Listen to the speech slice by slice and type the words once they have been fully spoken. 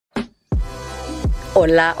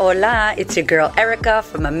Hola, hola, it's your girl Erica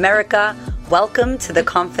from America. Welcome to the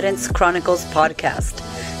Confidence Chronicles podcast.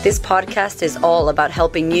 This podcast is all about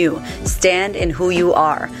helping you stand in who you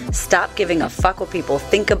are. Stop giving a fuck what people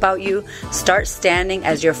think about you. Start standing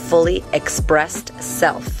as your fully expressed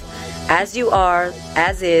self. As you are,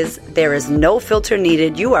 as is, there is no filter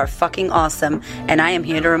needed. You are fucking awesome, and I am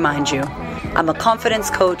here to remind you. I'm a confidence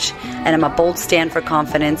coach, and I'm a bold stand for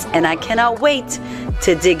confidence, and I cannot wait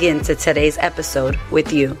to dig into today's episode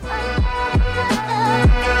with you.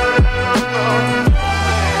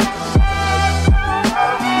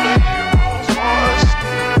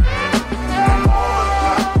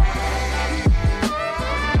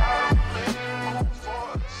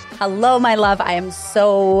 Hello, my love. I am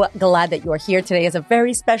so glad that you are here today. It's a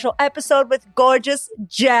very special episode with gorgeous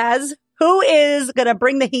Jazze, who is going to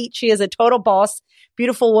bring the heat. She is a total boss,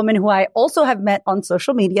 beautiful woman who I also have met on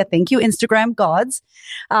social media. Thank you, Instagram gods,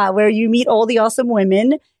 where you meet all the awesome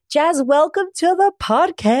women. Jazze, welcome to the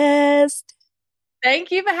podcast.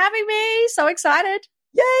 Thank you for having me. So excited.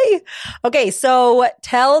 Yay. Okay, so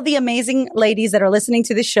tell the amazing ladies that are listening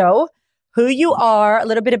to the show who you are, a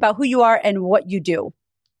little bit about who you are and what you do.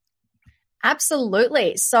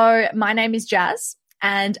 Absolutely. So my name is Jazze,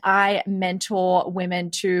 and I mentor women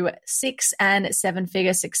to 6 and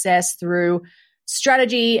 7-figure success through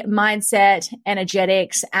strategy, mindset,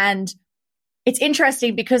 energetics. And it's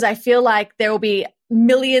interesting because I feel like there will be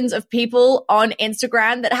millions of people on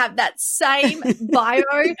Instagram that have that same bio.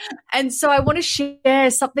 And so I want to share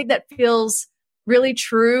something that feels really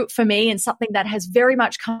true for me and something that has very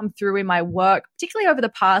much come through in my work, particularly over the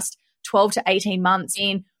past 12 to 18 months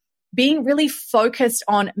in being really focused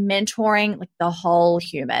on mentoring like the whole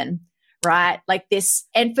human, right? Like this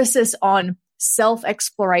emphasis on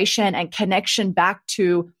self-exploration and connection back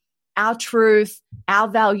to our truth, our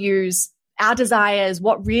values, our desires.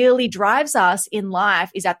 What really drives us in life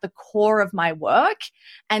is at the core of my work.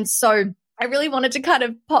 And so I really wanted to kind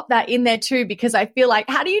of pop that in there too, because I feel like,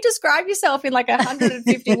 how do you describe yourself in like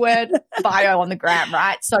 150 word bio on the gram,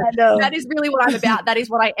 right? So that is really what I'm about. That is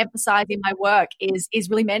what I emphasize in my work is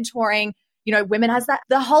really mentoring, you know, women as that,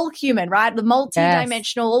 the whole human, right? The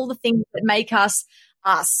multidimensional, all the things that make us,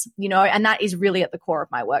 you know, and that is really at the core of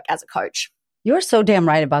my work as a coach. You're so damn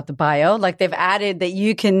right about the bio. Like they've added that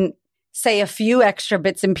you can say a few extra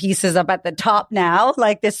bits and pieces up at the top now.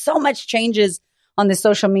 Like there's so much changes on the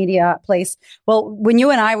social media place. Well, when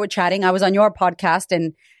you and I were chatting, I was on your podcast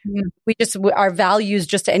and our values,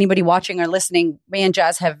 just to anybody watching or listening, me and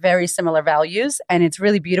Jazze have very similar values. And it's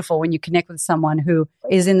really beautiful when you connect with someone who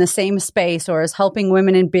is in the same space or is helping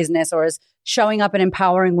women in business or is showing up and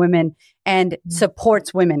empowering women and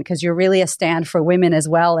supports women, because you're really a stand for women as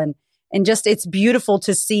well. And just, it's beautiful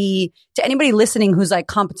to see, to anybody listening who's like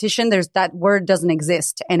competition, there's that word doesn't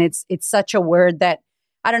exist. And it's such a word that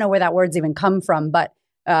I don't know where that word's even come from, but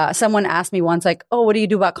someone asked me once, like, oh, what do you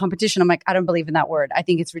do about competition? I'm like, I don't believe in that word. I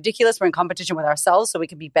think it's ridiculous. We're in competition with ourselves so we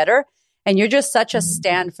can be better. And you're just such a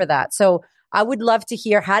stand for that. So I would love to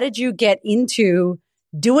hear, how did you get into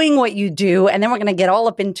doing what you do? And then we're going to get all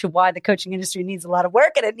up into why the coaching industry needs a lot of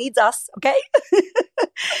work and it needs us. Okay.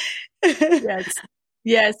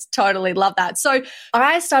 Yes, totally. Love that. So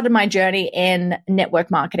I started my journey in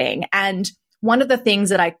network marketing. And one of the things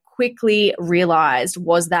that I quickly realized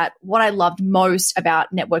was that what I loved most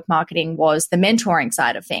about network marketing was the mentoring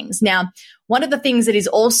side of things. Now, one of the things that is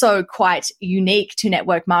also quite unique to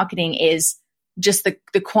network marketing is just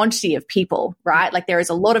the quantity of people, right? Like there is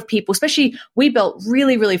a lot of people, especially we built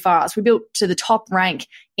really, really fast. We built to the top rank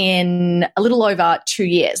in a little over 2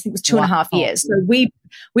 years. I think it was 2.5 years. So we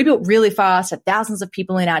built really fast, had thousands of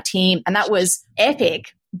people in our team, and that was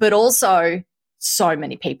epic, but also so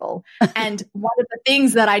many people. And one of the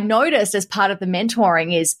things that I noticed as part of the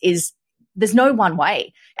mentoring is there's no one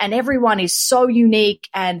way, and everyone is so unique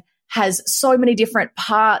and has so many different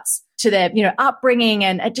parts to their, you know, upbringing.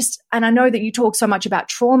 And I know that you talk so much about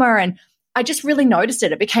trauma, and I just really noticed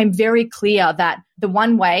it. It became very clear that the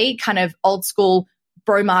one way kind of old school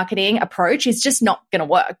bro marketing approach is just not going to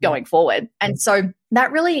work going forward. And so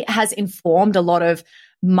that really has informed a lot of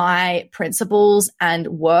my principles and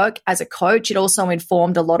work as a coach. It also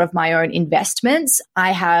informed a lot of my own investments.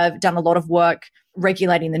 I have done a lot of work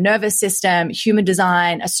regulating the nervous system, human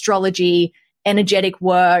design, astrology, energetic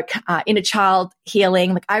work, inner child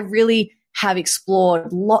healing. Like I really have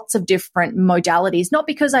explored lots of different modalities, not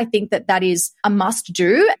because I think that that is a must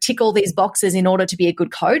do, tick all these boxes in order to be a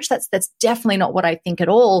good coach. That's definitely not what I think at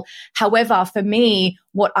all. However, for me,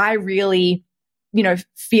 what I really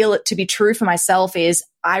feel it to be true for myself is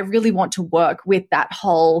I really want to work with that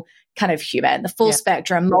whole kind of human, the full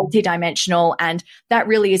spectrum, multidimensional. And that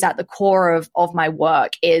really is at the core of my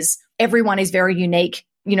work. Is everyone is very unique.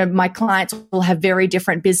 My clients will have very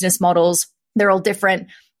different business models. They're all different,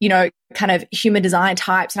 kind of human design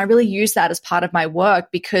types. And I really use that as part of my work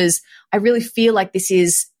because I really feel like this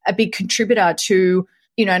is a big contributor to,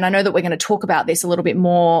 and I know that we're going to talk about this a little bit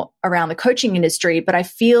more around the coaching industry, but I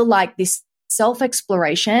feel like this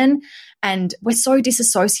self-exploration, and we're so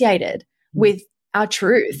disassociated with our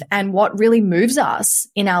truth and what really moves us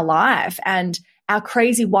in our life and our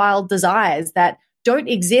crazy, wild desires that don't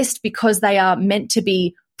exist because they are meant to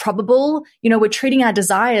be probable. We're treating our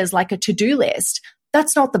desires like a to-do list.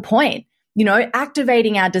 That's not the point.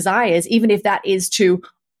 Activating our desires, even if that is to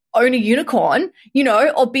own a unicorn,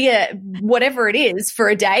 or be a whatever it is for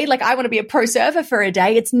a day. Like I want to be a pro surfer for a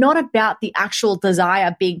day. It's not about the actual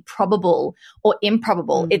desire being probable or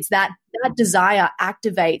improbable. It's that desire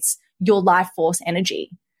activates your life force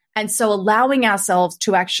energy. And so allowing ourselves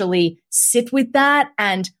to actually sit with that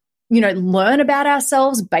and, learn about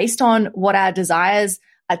ourselves based on what our desires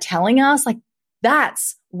are telling us, like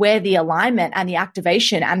that's where the alignment and the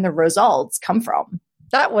activation and the results come from.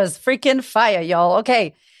 That was freaking fire, y'all.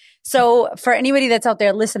 Okay. So for anybody that's out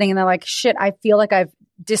there listening and they're like, shit, I feel like I've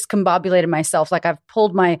discombobulated myself. Like I've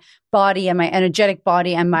pulled my body and my energetic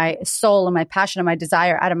body and my soul and my passion and my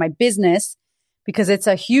desire out of my business because it's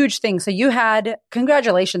a huge thing. So you had,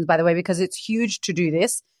 congratulations, by the way, because it's huge to do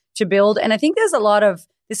this, to build. And I think there's a lot of,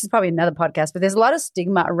 this is probably another podcast, but there's a lot of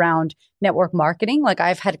stigma around network marketing. Like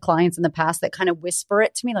I've had clients in the past that kind of whisper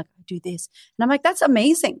it to me, like, I do this. And I'm like, that's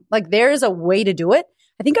amazing. Like there is a way to do it.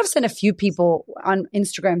 I think I've sent a few people on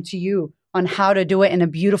Instagram to you on how to do it in a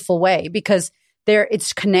beautiful way because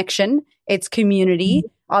it's connection, it's community.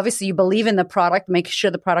 Obviously, you believe in the product, make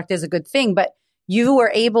sure the product is a good thing, but you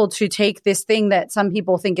were able to take this thing that some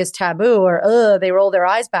people think is taboo or they roll their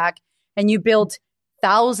eyes back, and you built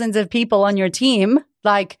thousands of people on your team.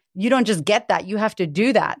 Like you don't just get that, you have to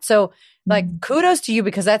do that. So like kudos to you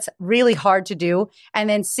because that's really hard to do. And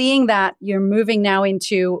then seeing that you're moving now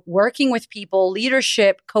into working with people,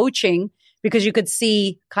 leadership, coaching, because you could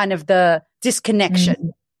see kind of the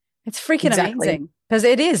disconnection. It's freaking amazing because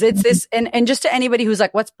it's this. And just to anybody who's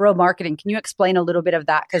like, what's bro marketing? Can you explain a little bit of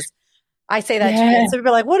that? Because I say that to you. So people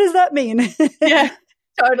are like, what does that mean? Yeah,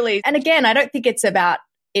 totally. And again, I don't think it's about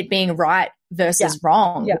it being right versus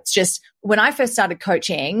wrong. Yeah. It's just when I first started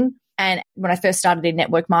coaching and when I first started in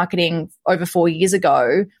network marketing over 4 years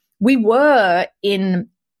ago, we were in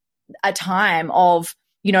a time of,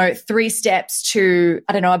 3 steps to,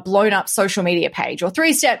 a blown up social media page or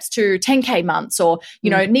 3 steps to 10K months or,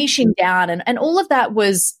 niching down. And all of that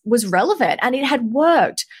was relevant and it had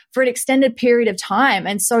worked for an extended period of time.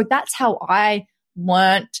 And so that's how I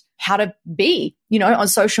learned how to be, on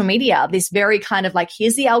social media, this very kind of like,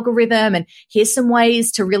 here's the algorithm and here's some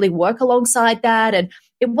ways to really work alongside that. And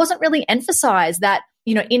it wasn't really emphasized that,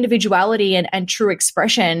 individuality and true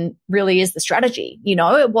expression really is the strategy.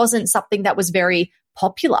 It wasn't something that was very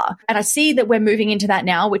popular. And I see that we're moving into that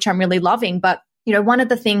now, which I'm really loving. But, one of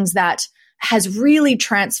the things that has really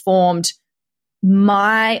transformed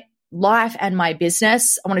my life and my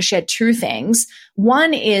business, I want to share 2 things.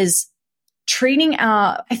 One is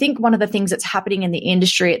I think one of the things that's happening in the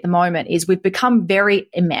industry at the moment is we've become very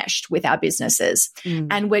enmeshed with our businesses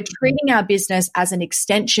and we're treating our business as an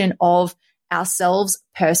extension of ourselves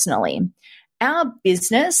personally. Our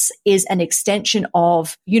business is an extension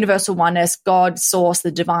of universal oneness, God, source,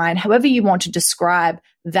 the divine, however you want to describe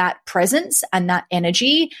that presence and that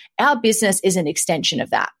energy. Our business is an extension of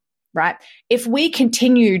that, right? If we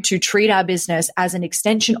continue to treat our business as an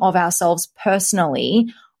extension of ourselves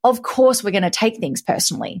personally, of course, we're going to take things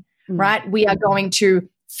personally, right? We are going to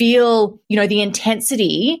feel, the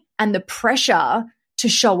intensity and the pressure to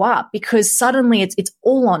show up because suddenly it's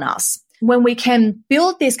all on us. When we can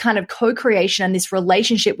build this kind of co-creation and this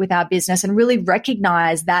relationship with our business and really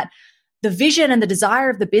recognize that the vision and the desire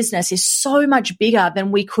of the business is so much bigger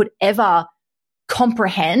than we could ever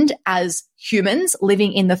comprehend as humans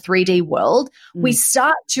living in the 3D world, we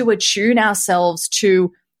start to attune ourselves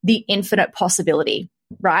to the infinite possibility.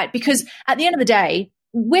 Right? Because at the end of the day,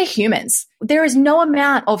 we're humans. There is no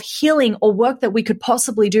amount of healing or work that we could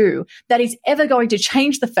possibly do that is ever going to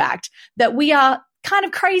change the fact that we are kind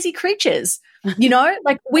of crazy creatures.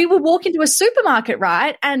 Like we will walk into a supermarket,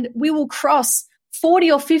 right? And we will cross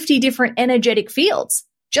 40 or 50 different energetic fields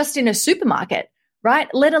just in a supermarket, right?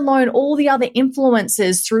 Let alone all the other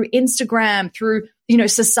influences through Instagram, through,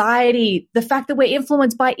 society, the fact that we're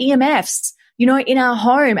influenced by EMFs, in our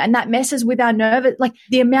home, and that messes with our nervous, like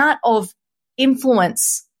the amount of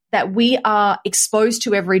influence that we are exposed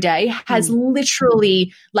to every day has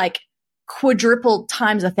literally like quadrupled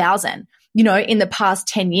times 1,000, in the past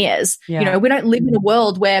 10 years. Yeah. We don't live in a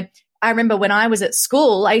world where I remember when I was at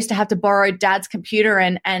school, I used to have to borrow dad's computer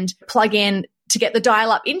and plug in to get the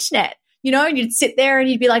dial-up internet. And you'd sit there and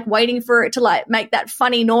you'd be like waiting for it to like make that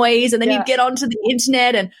funny noise. And then you'd get onto the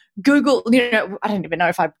internet and Google, I don't even know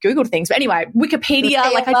if I've Googled things, but anyway,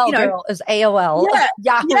 Wikipedia, girl, is AOL. Yeah,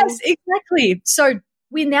 Yahoo. yes, exactly. So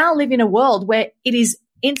we now live in a world where it is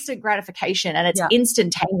instant gratification and it's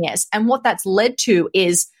instantaneous. And what that's led to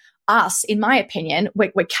is us, in my opinion,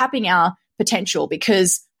 we're capping our potential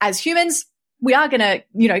because as humans, we are going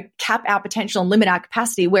to, cap our potential and limit our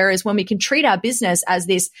capacity. Whereas when we can treat our business as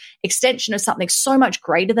this extension of something so much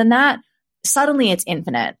greater than that, suddenly it's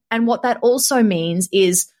infinite. And what that also means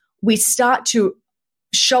is we start to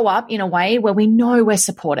show up in a way where we know we're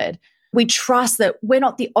supported. We trust that we're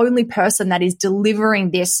not the only person that is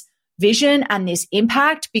delivering this vision and this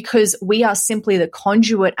impact because we are simply the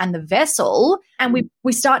conduit and the vessel. And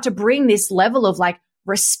we start to bring this level of like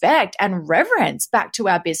respect and reverence back to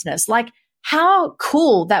our business. Like, how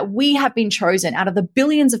cool that we have been chosen out of the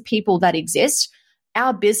billions of people that exist.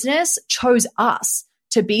 Our business chose us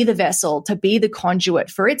to be the vessel, to be the conduit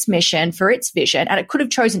for its mission, for its vision, and it could have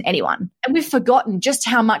chosen anyone. And we've forgotten just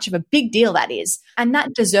how much of a big deal that is. And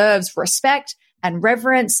that deserves respect and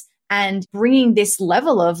reverence and bringing this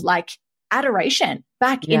level of like adoration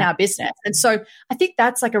back in our business. And so I think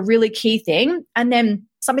that's like a really key thing. And then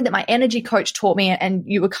something that my energy coach taught me, and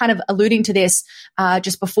you were kind of alluding to this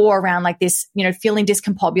just before around like this, feeling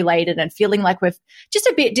discombobulated and feeling like we're just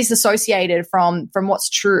a bit disassociated from what's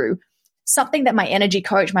true. Something that my energy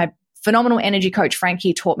coach, my phenomenal energy coach,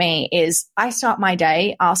 Frankie, taught me is I start my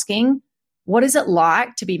day asking, what is it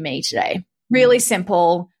like to be me today? Really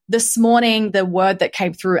simple. This morning, the word that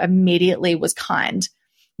came through immediately was kind,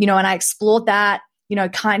 and I explored that,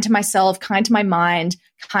 kind to myself, kind to my mind,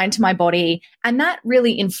 kind to my body. And that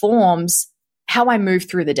really informs how I move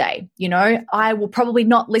through the day. I will probably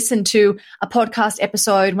not listen to a podcast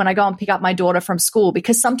episode when I go and pick up my daughter from school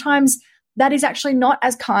because sometimes that is actually not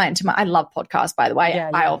as kind to I love podcasts, by the way.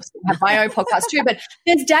 I obviously have my own podcast too, but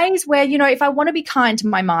there's days where, if I want to be kind to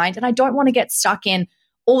my mind and I don't want to get stuck in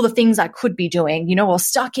all the things I could be doing, or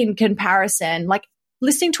stuck in comparison, like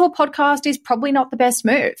listening to a podcast is probably not the best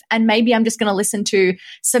move. And maybe I'm just going to listen to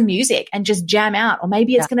some music and just jam out, or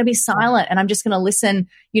maybe it's going to be silent and I'm just going to listen,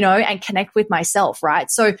 and connect with myself, right?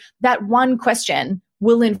 So that one question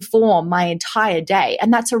will inform my entire day.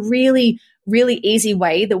 And that's a really, really easy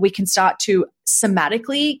way that we can start to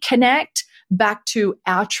somatically connect back to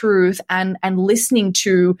our truth and listening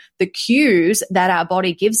to the cues that our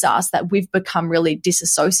body gives us that we've become really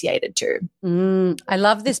disassociated to. I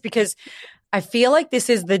love this because I feel like this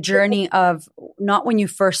is the journey of not when you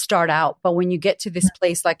first start out, but when you get to this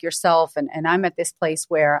place like yourself. And I'm at this place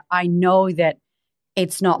where I know that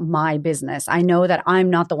it's not my business. I know that I'm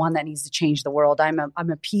not the one that needs to change the world. I'm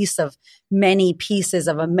a piece of many pieces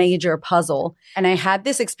of a major puzzle. And I had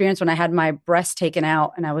this experience when I had my breast taken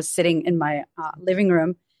out and I was sitting in my living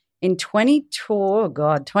room in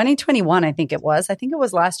 2021, I think it was. I think it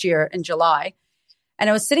was last year in July. And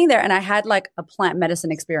I was sitting there and I had like a plant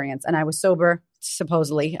medicine experience and I was sober,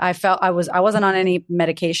 supposedly. I wasn't on any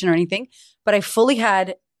medication or anything, but I fully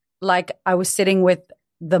had like I was sitting with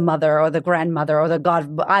the mother or the grandmother or the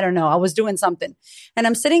God, I don't know. I was doing something. And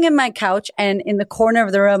I'm sitting in my couch and in the corner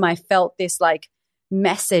of the room, I felt this like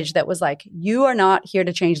message that was like, you are not here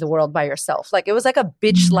to change the world by yourself. Like it was like a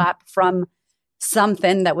bitch slap from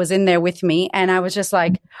something that was in there with me. And I was just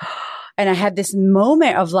like, and I had this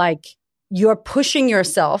moment of like, you're pushing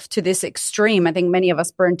yourself to this extreme. I think many of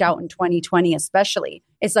us burnt out in 2020, especially.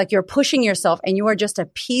 It's like you're pushing yourself and you are just a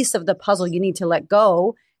piece of the puzzle you need to let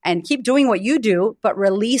go and keep doing what you do, but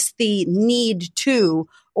release the need to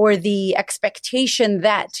or the expectation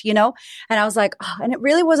that, And I was like, oh, and it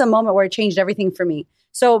really was a moment where it changed everything for me.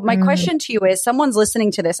 So my question to you is, someone's listening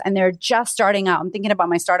to this and they're just starting out. I'm thinking about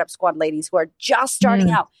my startup squad ladies who are just starting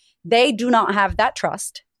out. They do not have that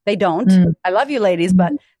trust. They don't. I love you ladies,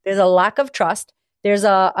 but there's a lack of trust. There's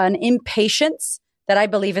an impatience that I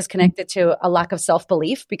believe is connected to a lack of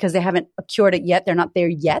self-belief because they haven't cured it yet. They're not there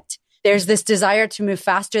yet. There's this desire to move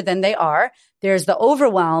faster than they are. There's the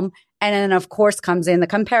overwhelm. And then, of course, comes in the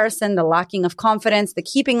comparison, the lacking of confidence, the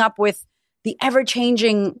keeping up with the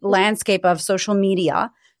ever-changing landscape of social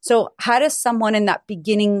media. So how does someone in that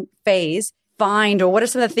beginning phase find, or what are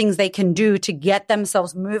some of the things they can do to get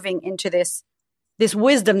themselves moving into this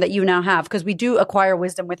wisdom that you now have? Because we do acquire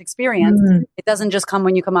wisdom with experience. It doesn't just come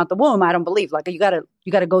when you come out the womb. I don't believe. Like you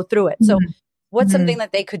gotta go through it. So what's something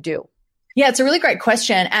that they could do? Yeah, it's a really great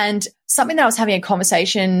question. And something that I was having a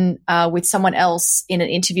conversation with someone else in an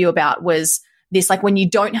interview about was this, like when you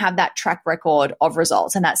don't have that track record of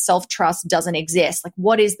results and that self-trust doesn't exist, like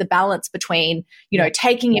what is the balance between,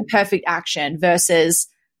 taking imperfect action versus,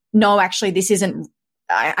 no, actually, this isn't,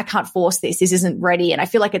 I can't force this. This isn't ready. And I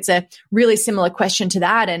feel like it's a really similar question to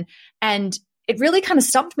that. And it really kind of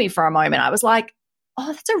stumped me for a moment. I was like, oh,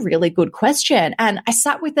 that's a really good question. And I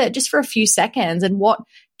sat with it just for a few seconds. And what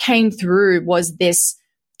came through was this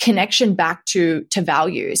connection back to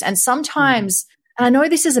values. And sometimes, and I know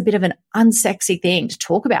this is a bit of an unsexy thing to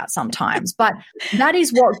talk about sometimes, but that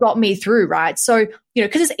is what got me through, right? So,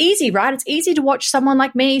 because it's easy, right? It's easy to watch someone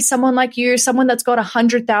like me, someone like you, someone that's got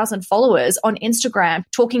 100,000 followers on Instagram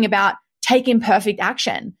talking about take imperfect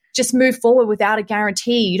action. Just move forward without a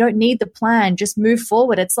guarantee. You don't need the plan. Just move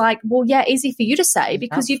forward. It's like, well, yeah, easy for you to say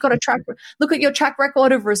because you've got look at your track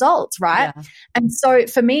record of results, right? Yeah. And so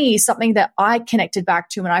for me, something that I connected back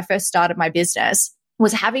to when I first started my business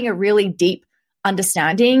was having a really deep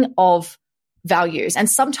understanding of values. And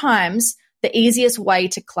sometimes the easiest way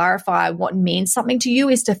to clarify what means something to you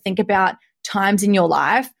is to think about times in your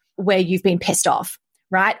life where you've been pissed off,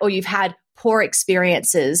 right? Or you've had poor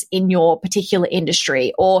experiences in your particular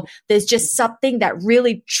industry, or there's just something that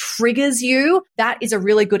really triggers you. That is a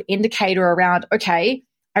really good indicator around, okay,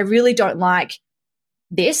 I really don't like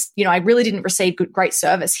this. I really didn't receive great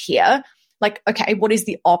service here. Like, okay, what is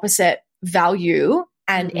the opposite value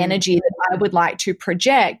and energy that I would like to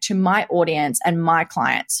project to my audience and my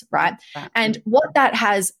clients, right? And what that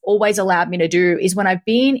has always allowed me to do is when I've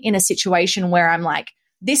been in a situation where I'm like,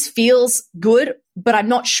 this feels good, but I'm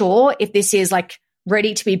not sure if this is like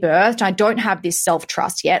ready to be birthed. I don't have this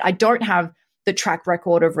self-trust yet. I don't have the track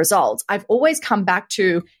record of results. I've always come back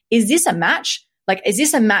to, is this a match? Like, is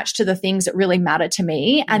this a match to the things that really matter to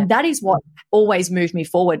me? And that is what always moved me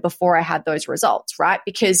forward before I had those results, right?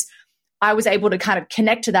 Because I was able to kind of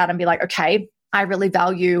connect to that and be like, okay, I really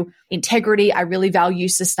value integrity. I really value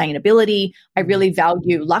sustainability. I really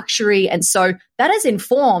value luxury. And so that has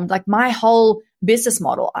informed like my whole business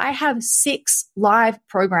model. I have 6 live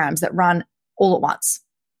programs that run all at once,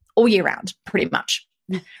 all year round, pretty much,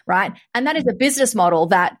 right? And that is a business model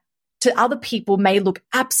that to other people may look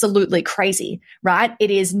absolutely crazy, right?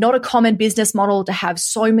 It is not a common business model to have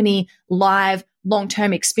so many live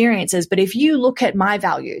long-term experiences. But if you look at my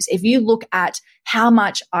values, if you look at how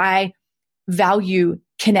much I value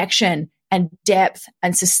connection and depth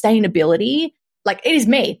and sustainability, like it is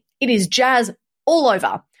me, it is Jazze all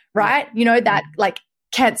over, right? That like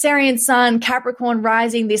Cancerian sun, Capricorn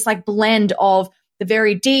rising, this like blend of the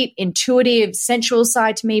very deep, intuitive, sensual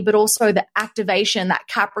side to me, but also the activation, that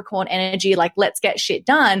Capricorn energy, like let's get shit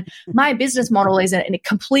done. My business model is a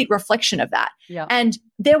complete reflection of that. Yeah. And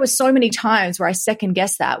there were so many times where I second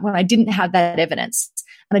guessed that when I didn't have that evidence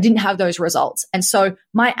and I didn't have those results. And so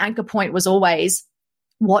my anchor point was always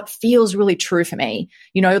what feels really true for me,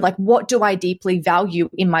 like what do I deeply value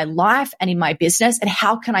in my life and in my business, and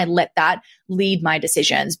how can I let that lead my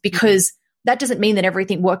decisions? Because that doesn't mean that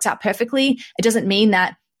everything works out perfectly. It doesn't mean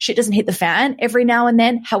that shit doesn't hit the fan every now and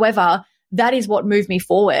then. However, that is what moved me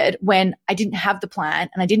forward when I didn't have the plan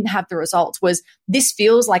and I didn't have the results, was this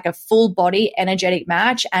feels like a full body energetic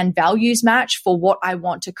match and values match for what I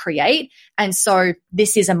want to create. And so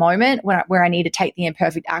this is a moment where I need to take the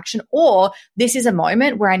imperfect action, or this is a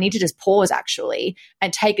moment where I need to just pause actually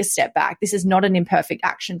and take a step back. This is not an imperfect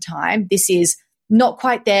action time. This is not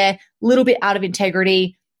quite there, a little bit out of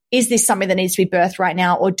integrity. Is this something that needs to be birthed right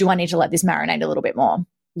now, or do I need to let this marinate a little bit more?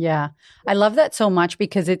 Yeah. I love that so much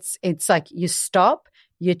because it's like you stop,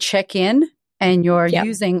 you check in, and you're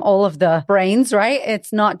using all of the brains, right?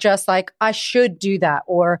 It's not just like, I should do that,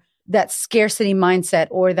 or that scarcity mindset,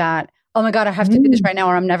 or that, oh my God, I have to do this right now,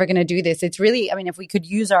 or I'm never going to do this. It's really, if we could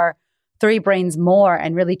use our 3 brains more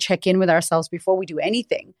and really check in with ourselves before we do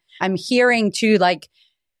anything. I'm hearing too, like,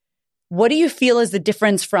 what do you feel is the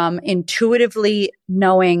difference from intuitively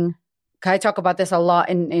knowing? I talk about this a lot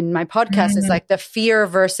in my podcast. It's like the fear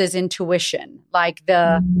versus intuition. Like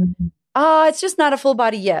it's just not a full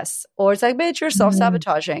body yes. Or it's like, bitch, you're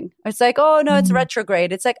self-sabotaging. It's like, oh no, it's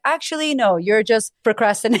retrograde. It's like, actually, no, you're just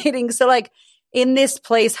procrastinating. So like, in this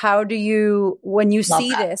place, how do you, when you see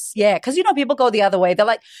this? Yeah. Cause people go the other way. They're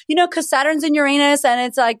like, cause Saturn's in Uranus and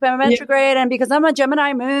it's like retrograde. And because I'm a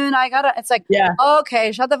Gemini moon, it's like,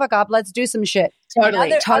 okay, shut the fuck up. Let's do some shit.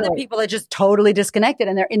 Totally. Other people are just totally disconnected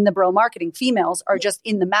and they're in the bro marketing. Females are just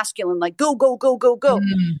in the masculine, like go, go, go, go, go.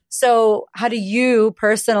 So how do you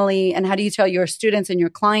personally, and how do you tell your students and your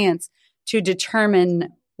clients to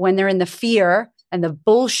determine when they're in the fear and the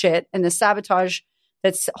bullshit and the sabotage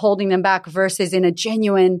that's holding them back versus in a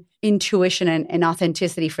genuine intuition and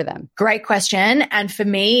authenticity for them? Great question. And for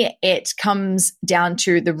me, it comes down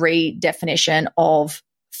to the redefinition of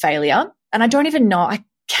failure. And I don't even know, I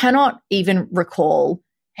cannot even recall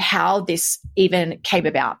how this even came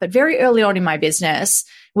about. But very early on in my business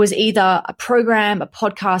was either a program, a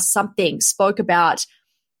podcast, something spoke about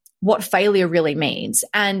what failure really means.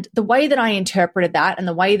 And the way that I interpreted that and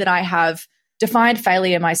the way that I have defined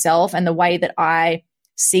failure myself and the way that I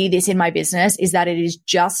see this in my business is that it is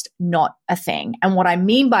just not a thing. And what I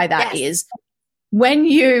mean by that is when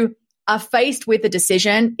you are faced with a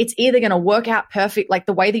decision, it's either going to work out perfect, like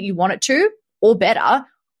the way that you want it to, or better,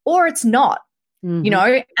 or it's not, you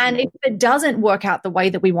know? And if it doesn't work out the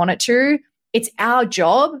way that we want it to, it's our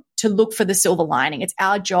job to look for the silver lining. It's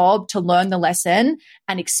our job to learn the lesson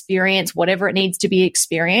and experience whatever it needs to be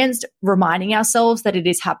experienced, reminding ourselves that it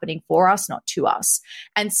is happening for us, not to us.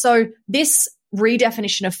 And so this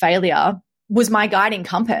redefinition of failure was my guiding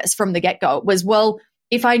compass from the get-go. It was, well,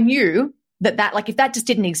 if I knew that like if that just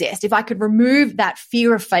didn't exist, if I could remove that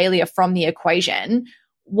fear of failure from the equation,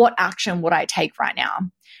 what action would I take right now?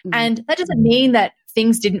 And that doesn't mean that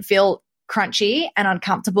things didn't feel crunchy and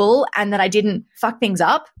uncomfortable and that I didn't fuck things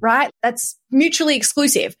up, right? That's mutually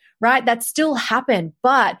exclusive, right? That still happened,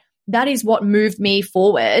 but that is what moved me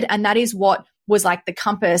forward. And that is what was like the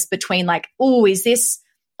compass between like, oh, is this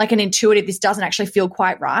like an intuitive, this doesn't actually feel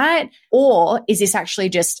quite right? Or is this actually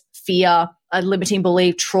just fear, a limiting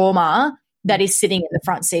belief, trauma that is sitting in the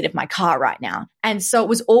front seat of my car right now? And so it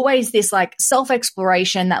was always this like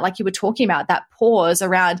self-exploration that like you were talking about, that pause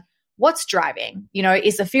around what's driving, you know,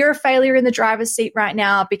 is the fear of failure in the driver's seat right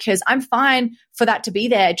now? Because I'm fine for that to be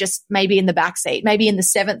there, just maybe in the back seat, maybe in the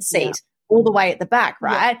seventh seat, all the way at the back,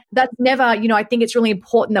 right? That's never, you know, I think it's really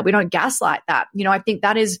important that we don't gaslight that. You know, I think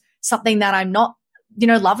that is something that I'm not, you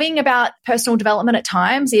know, loving about personal development at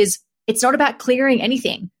times is it's not about clearing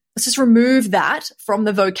anything. Let's just remove that from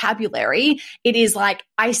the vocabulary. It is like,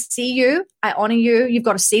 I see you, I honor you, you've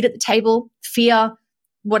got a seat at the table, fear,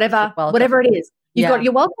 whatever it is.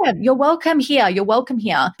 You're welcome. You're welcome here. You're welcome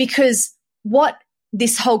here. Because what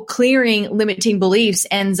this whole clearing limiting beliefs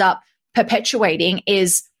ends up perpetuating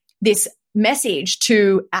is this message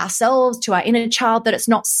to ourselves, to our inner child, that it's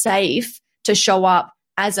not safe to show up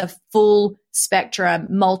as a full spectrum,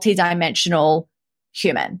 multidimensional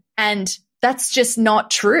human. And that's just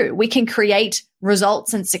not true. We can create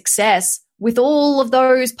results and success with all of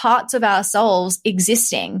those parts of ourselves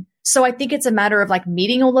existing. So I think it's a matter of like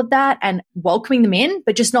meeting all of that and welcoming them in,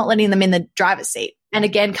 but just not letting them in the driver's seat. And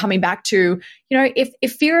again, coming back to, you know,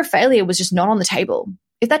 if fear of failure was just not on the table,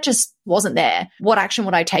 if that just wasn't there, what action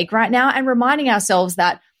would I take right now? And reminding ourselves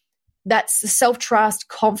that that's self-trust,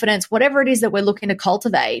 confidence, whatever it is that we're looking to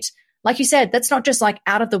cultivate. Like you said, that's not just like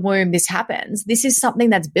out of the womb, this happens. This is something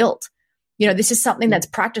that's built. You know, this is something that's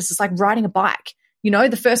practiced. It's like riding a bike. You know,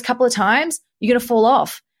 the first couple of times you're going to fall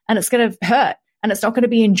off and it's going to hurt and it's not going to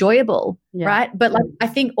be enjoyable, right? But like, I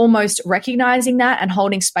think almost recognizing that and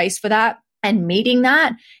holding space for that and meeting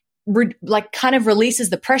that like kind of releases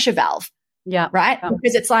the pressure valve. Right.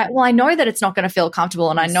 Because it's like, well, I know that it's not going to feel comfortable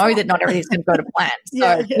and I know that not everything's going to go to plan.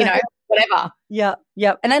 So, you know, whatever. Yeah.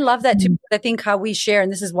 And I love that too. I think how we share,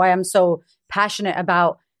 and this is why I'm so passionate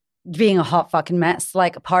about being a hot fucking mess.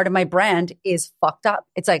 Like a part of my brand is fucked up.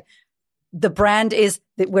 It's like the brand is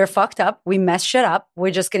that we're fucked up. We mess shit up.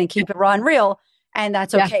 We're just going to keep it raw and real. And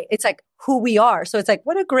that's okay. It's like who we are. So it's like,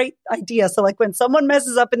 what a great idea. So like when someone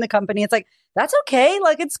messes up in the company, it's like, that's okay.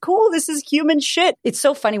 Like, it's cool. This is human shit. It's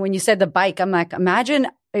so funny when you said the bike. I'm like, imagine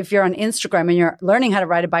if you're on Instagram and you're learning how to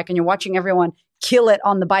ride a bike and you're watching everyone kill it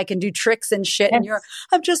on the bike and do tricks and shit. And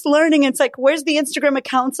I'm just learning. It's like, where's the Instagram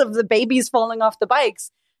accounts of the babies falling off the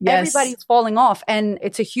bikes? Everybody's falling off. And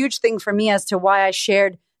it's a huge thing for me as to why I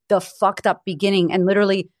shared the fucked up beginning. And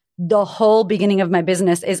literally the whole beginning of my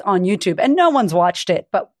business is on YouTube and no one's watched it,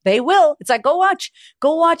 but they will. It's like, go watch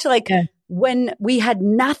like when we had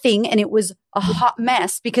nothing and it was a hot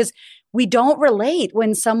mess, because we don't relate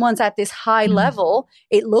when someone's at this high level.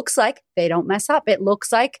 It looks like they don't mess up. It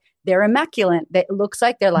looks like they're immaculate. It looks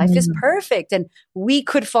like their life is perfect. And we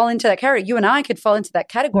could fall into that category. You and I could fall into that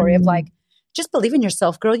category of like, just believe in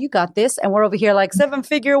yourself, girl. You got this. And we're over here like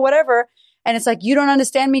 7-figure, whatever. And it's like, you don't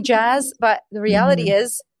understand me, Jazz. But the reality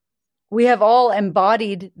is we have all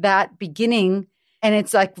embodied that beginning. And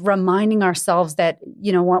it's like reminding ourselves that,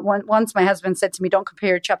 you know, once my husband said to me, don't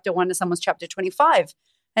compare chapter 1 to someone's chapter 25.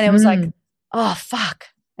 And it was like, oh, fuck.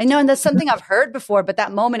 I know. And that's something I've heard before. But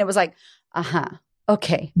that moment, it was like,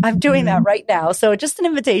 okay, I'm doing that right now. So just an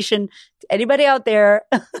invitation to anybody out there,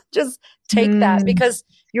 just take that, because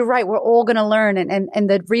you're right. We're all going to learn. And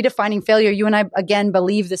the redefining failure, you and I, again,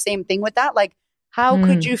 believe the same thing with that. Like, How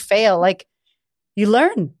could you fail? Like you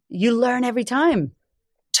learn every time.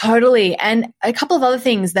 Totally. And a couple of other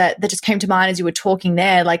things that just came to mind as you were talking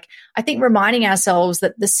there, like I think reminding ourselves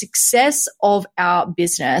that the success of our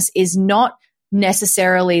business is not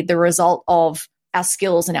necessarily the result of our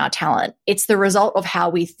skills and our talent. It's the result of how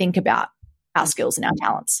we think about our skills and our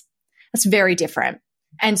talents. That's very different.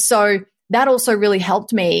 And so that also really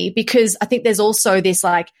helped me because I think there's also this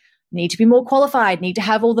like, need to be more qualified, need to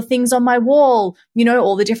have all the things on my wall,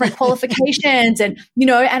 all the different qualifications and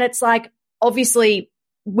it's like, obviously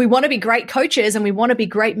we want to be great coaches and we want to be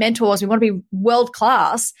great mentors. We want to be world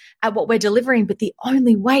class at what we're delivering. But the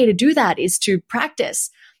only way to do that is to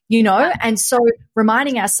practice, and so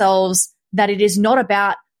reminding ourselves that it is not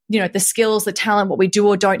about, the skills, the talent, what we do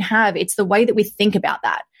or don't have. It's the way that we think about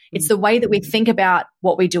that. It's the way that we think about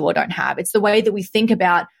what we do or don't have. It's the way that we think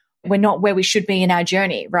about we're not where we should be in our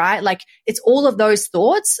journey, right? Like it's all of those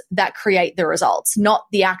thoughts that create the results, not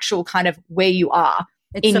the actual kind of where you are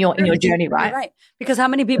in your journey, right? Right. Because how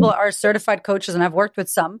many people are certified coaches, and I've worked with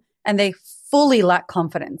some, and they fully lack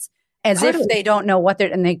confidence as if they don't know what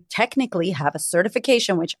and they technically have a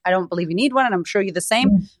certification, which I don't believe you need one. And I'm sure you're the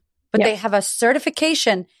same, but they have a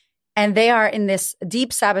certification and they are in this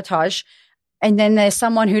deep sabotage. And then there's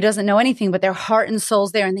someone who doesn't know anything, but their heart and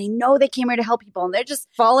soul's there and they know they came here to help people and they're just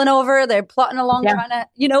falling over. They're plotting along trying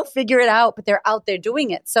to, figure it out, but they're out there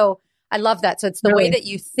doing it. So I love that. So it's the way that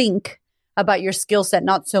you think about your skill set,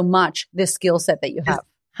 not so much the skill set that you have.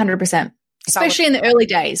 100%. Especially in the early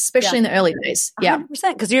days. Yeah.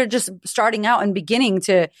 100%. Because you're just starting out and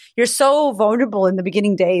you're so vulnerable in the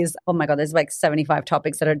beginning days. Oh my God, there's like 75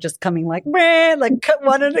 topics that are just coming wanting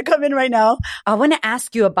to come in right now. I want to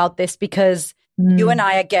ask you about this because you and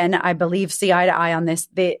I, again, I believe see eye to eye on this.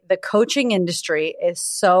 The coaching industry is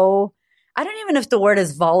so, I don't even know if the word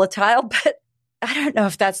is volatile, but I don't know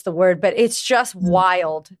if that's the word, but it's just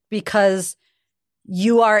wild because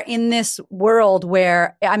you are in this world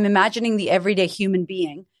where I'm imagining the everyday human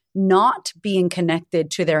being not being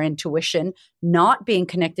connected to their intuition, not being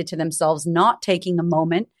connected to themselves, not taking a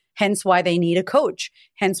moment, hence why they need a coach,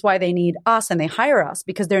 hence why they need us and they hire us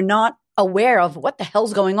because they're not aware of what the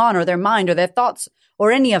hell's going on or their mind or their thoughts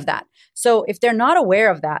or any of that. So if they're not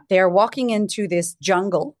aware of that, they're walking into this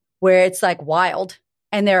jungle where it's like wild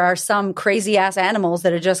and there are some crazy ass animals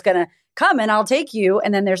that are just going to come and I'll take you.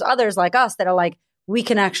 And then there's others like us that are like, we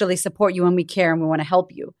can actually support you and we care and we want to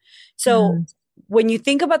help you. So when you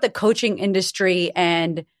think about the coaching industry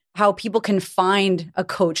and how people can find a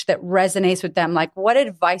coach that resonates with them, like what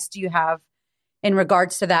advice do you have in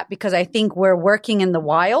regards to that? Because I think we're working in the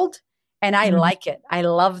wild and I like it. I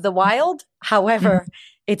love the wild. However,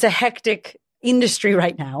 it's a hectic industry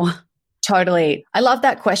right now. Totally. I love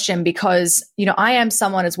that question because, I am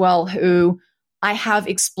someone as well who I have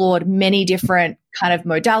explored many different kind of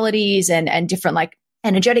modalities and different like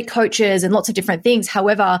energetic coaches and lots of different things.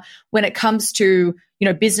 However, when it comes to,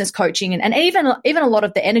 business coaching and even a lot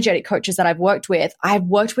of the energetic coaches that I've worked with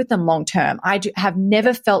them long term. Have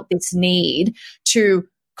never felt this need to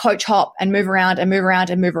coach hop and move around and move around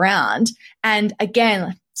and move around. And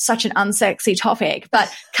again, such an unsexy topic,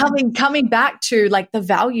 but coming back to like the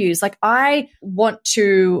values, like I want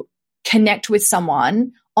to connect with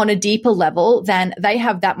someone on a deeper level than they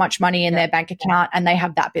have that much money in their bank account and they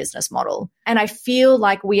have that business model. And I feel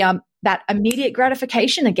like we are that immediate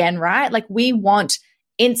gratification again, right? Like we want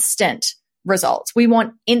instant results. We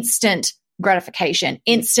want instant gratification,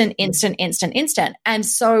 instant. And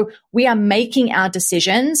so we are making our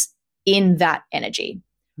decisions in that energy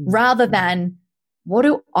rather than what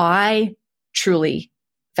do I truly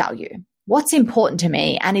value? What's important to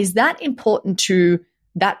me? And is that important to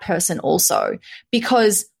that person also?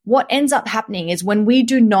 Because what ends up happening is when we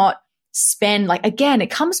do not spend, like, again,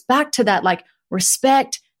 it comes back to that like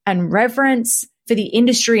respect and reverence for the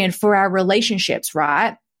industry and for our relationships,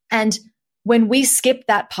 right? And when we skip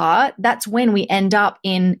that part, that's when we end up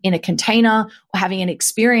in a container or having an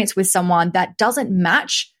experience with someone that doesn't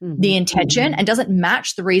match the intention and doesn't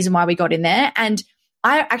match the reason why we got in there. And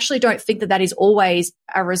I actually don't think that is always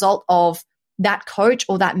a result of that coach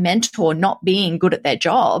or that mentor not being good at their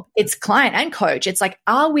job. It's client and coach. It's like,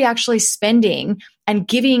 are we actually spending and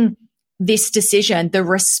giving this decision the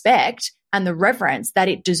respect and the reverence that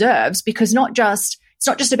it deserves? Because it's not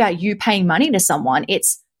just about you paying money to someone.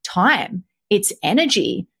 It's time. It's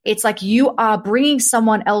energy. It's like you are bringing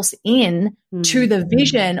someone else in to the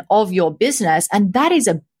vision of your business. And that is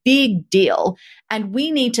a big deal. And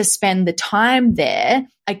we need to spend the time there,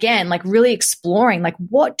 again, like really exploring, like,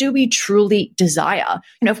 what do we truly desire?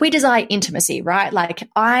 If we desire intimacy, right? Like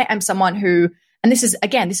I am someone who and this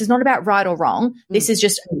is not about right or wrong. This is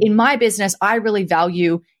just in my business, I really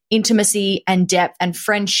value intimacy and depth and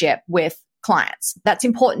friendship with clients. That's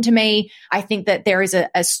important to me. I think that there is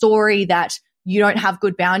a story that you don't have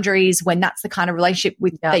good boundaries when that's the kind of relationship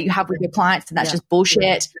that you have with your clients, and that's just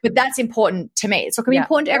bullshit. But that's important to me. It's not going to be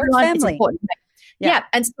important to everyone. It's important to me. Yeah.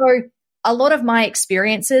 And so a lot of my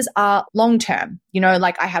experiences are long-term,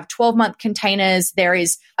 like I have 12-month containers.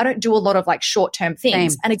 I don't do a lot of like short-term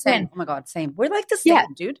things. And again, oh my God, same. We're like the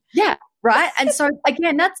same, dude. Yeah. Right. And so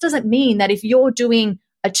again, that doesn't mean that if you're doing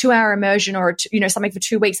a 2-hour immersion or, something for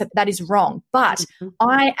 2 weeks, that is wrong. But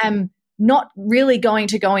I am not really going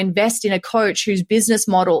to go invest in a coach whose business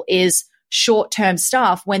model is short-term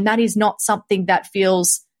stuff when that is not something that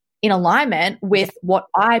feels in alignment with what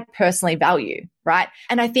I personally value. Right.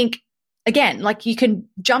 And I think, again, like you can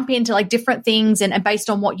jump into like different things and based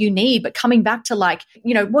on what you need, but coming back to like,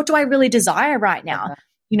 what do I really desire right now?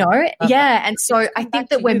 And so I think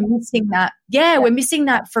that we're missing that. Yeah, we're missing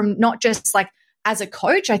that from not just like as a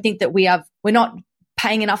coach. I think that we're not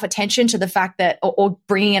paying enough attention to the fact that, or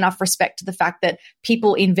bringing enough respect to the fact that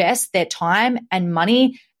people invest their time and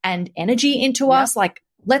money and energy into us. Like,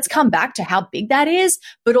 let's come back to how big that is.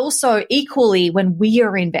 But also equally, when we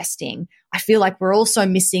are investing, I feel like we're also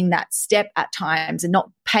missing that step at times and not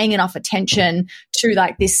paying enough attention to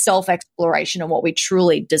like this self-exploration and what we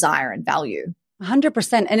truly desire and value.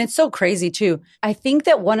 100%. And it's so crazy too. I think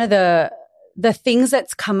that one of the things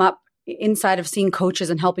that's come up inside of seeing coaches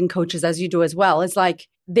and helping coaches, as you do as well, is like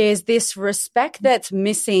there's this respect that's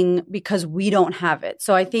missing because we don't have it.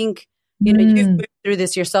 So I think, you've moved through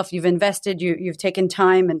this yourself, you've invested, you've taken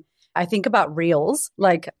time. And I think about reels.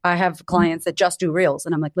 Like I have clients that just do reels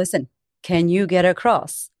and I'm like, listen, can you get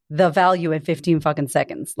across the value in 15 fucking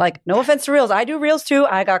seconds? Like, no offense to reels. I do reels too.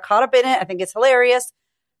 I got caught up in it. I think it's hilarious.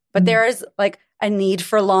 But there is like a need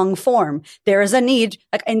for long form. There is a need,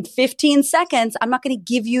 like in 15 seconds, I'm not going to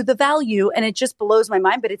give you the value. And it just blows my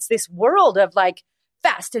mind. But it's this world of like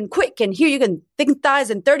fast and quick. And here you can think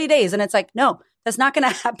thighs in 30 days. And it's like, no, that's not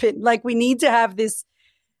going to happen. Like we need to have this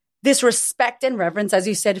respect and reverence, as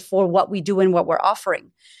you said, for what we do and what we're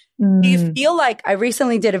offering. Do you feel like I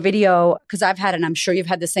recently did a video because I've had, and I'm sure you've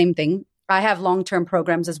had the same thing. I have long-term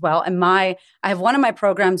programs as well. And I have one of my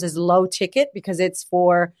programs is low ticket because it's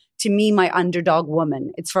for, to me, my underdog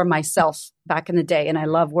woman. It's for myself back in the day. And I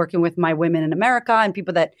love working with my women in America and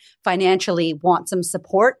people that financially want some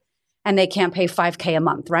support and they can't pay $5,000 a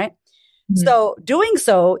month, right? So doing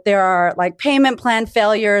so, there are like payment plan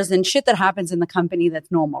failures and shit that happens in the company that's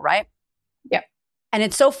normal, right? Yeah. And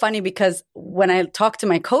it's so funny because when I talk to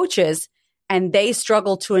my coaches, and they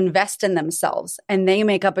struggle to invest in themselves and they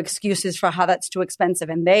make up excuses for how that's too expensive.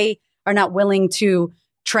 And they are not willing to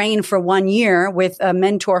train for 1 year with a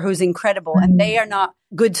mentor who's incredible. And they are not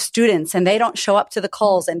good students and they don't show up to the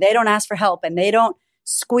calls and they don't ask for help and they don't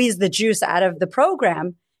squeeze the juice out of the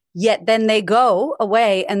program. Yet then they go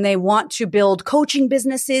away and they want to build coaching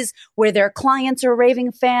businesses where their clients are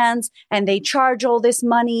raving fans and they charge all this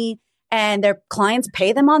money. And their clients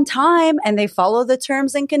pay them on time and they follow the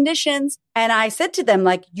terms and conditions. And I said to them,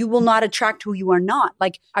 like, you will not attract who you are not.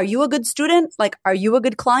 Like, are you a good student? Like, are you a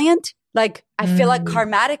good client? Like, I feel like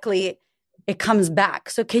karmatically it comes back.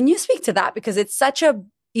 So can you speak to that? Because it's such a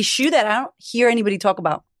issue that I don't hear anybody talk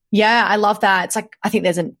about. Yeah, I love that. It's like, I think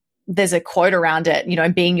there's a quote around it,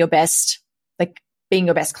 being your best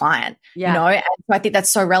client, and so I think that's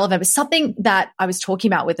so relevant. But something that I was talking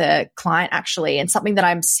about with a client actually, and something that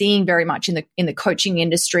I'm seeing very much in the coaching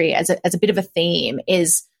industry as a bit of a theme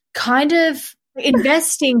is kind of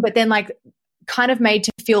investing, but then like kind of made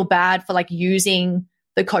to feel bad for like using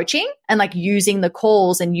the coaching and like using the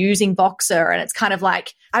calls and using Voxer. And it's kind of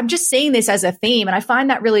like, I'm just seeing this as a theme. And I find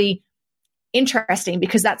that really interesting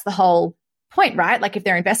because that's the whole point, right? Like if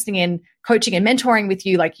they're investing in coaching and mentoring with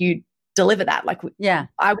you, like you deliver that. Like,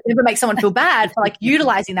 I would never make someone feel bad for like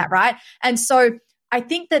utilizing that, right? And so I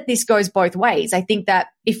think that this goes both ways. I think that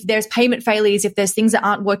if there's payment failures, if there's things that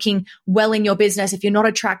aren't working well in your business, if you're not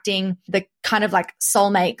attracting the kind of like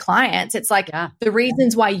soulmate clients, it's like the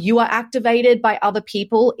reasons why you are activated by other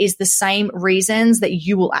people is the same reasons that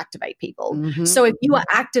you will activate people. So if you are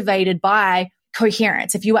activated by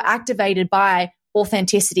coherence, if you are activated by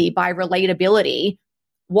authenticity, by relatability,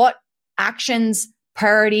 what actions,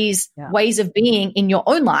 priorities, ways of being in your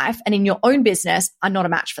own life and in your own business are not a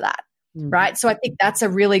match for that. Right. So I think that's a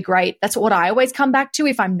really great, that's what I always come back to.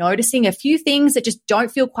 If I'm noticing a few things that just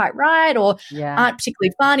don't feel quite right or aren't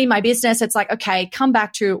particularly fun in my business, it's like, okay, come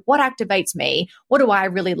back to what activates me. What do I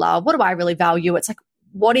really love? What do I really value? It's like,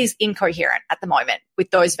 what is incoherent at the moment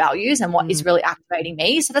with those values and what is really activating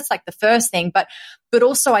me. So that's like the first thing. But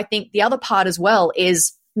also I think the other part as well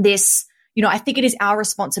is this, I think it is our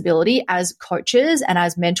responsibility as coaches and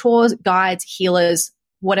as mentors, guides, healers,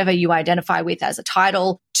 whatever you identify with as a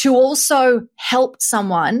title, to also help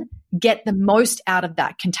someone get the most out of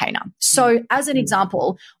that container. So as an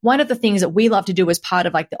example, one of the things that we love to do as part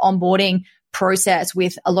of like the onboarding process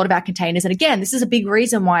with a lot of our containers, and again, this is a big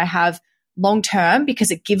reason why I have long-term, because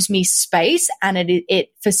it gives me space and it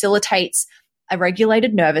facilitates a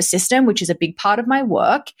regulated nervous system, which is a big part of my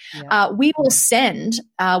work. Yeah. We will send,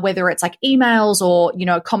 whether it's like emails or,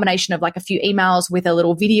 a combination of like a few emails with a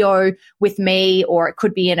little video with me, or it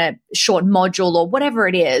could be in a short module or whatever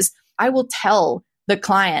it is. I will tell the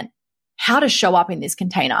client how to show up in this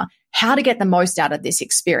container, how to get the most out of this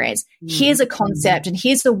experience. Here's a concept and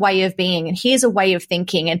here's the way of being and here's a way of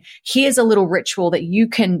thinking and here's a little ritual that you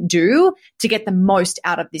can do to get the most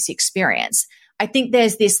out of this experience. I think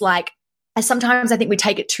there's this like, sometimes I think we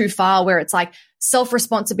take it too far where it's like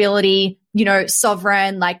self-responsibility,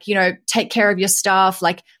 sovereign, like, take care of your stuff,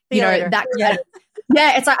 like, that.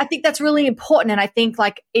 Yeah, it's like, I think that's really important. And I think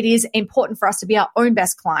like it is important for us to be our own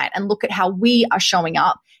best client and look at how we are showing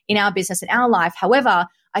up in our business and our life. However,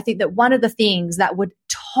 I think that one of the things that would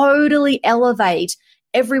totally elevate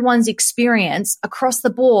everyone's experience across the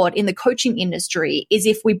board in the coaching industry is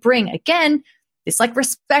if we bring, again, this like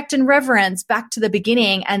respect and reverence back to the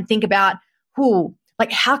beginning and think about,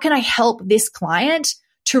 how can I help this client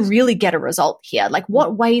to really get a result here? Like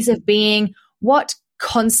what ways of being, what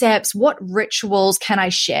concepts, what rituals can I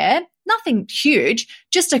share? Nothing huge,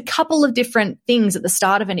 just a couple of different things at the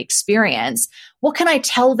start of an experience. What can I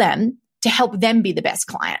tell them to help them be the best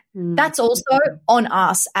client? That's also on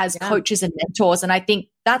us as coaches and mentors. And I think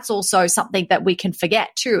that's also something that we can forget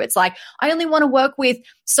too. It's like, I only want to work with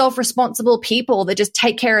self-responsible people that just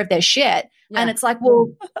take care of their shit. Yeah. And it's like, well,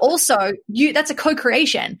 also that's a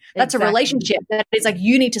co-creation. That's a relationship that is like,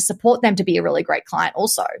 you need to support them to be a really great client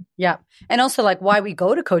also. Yeah. And also like why we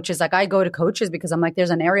go to coaches, like I go to coaches because I'm like, there's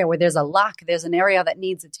an area where there's a lack. There's an area that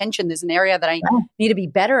needs attention. There's an area that I need to be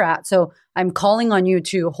better at. So I'm calling on you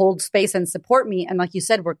to hold space and support me. And like you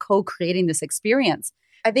said, we're co-creating this experience.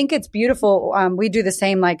 I think it's beautiful. We do the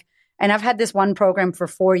same, and I've had this one program for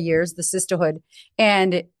 4 years, the Sisterhood,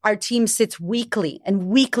 and our team sits weekly, and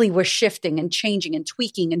weekly we're shifting and changing and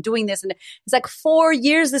tweaking and doing this. And it's like 4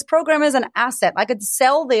 years, this program is an asset. I could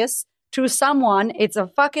sell this to someone. It's a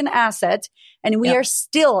fucking asset. And we are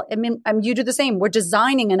still, you do the same. We're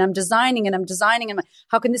designing and I'm designing and I'm designing. And I'm like,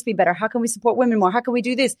 how can this be better? How can we support women more? How can we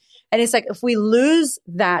do this? And it's like, if we lose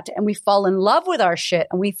that and we fall in love with our shit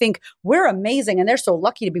and we think we're amazing and they're so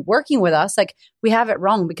lucky to be working with us, like we have it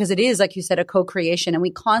wrong, because it is, like you said, a co-creation, and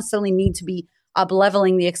we constantly need to be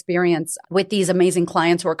up-leveling the experience with these amazing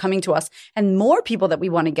clients who are coming to us and more people that we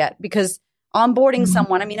want to get, because onboarding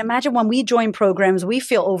someone, imagine when we join programs, we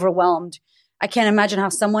feel overwhelmed. I can't imagine how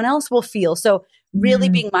someone else will feel. So really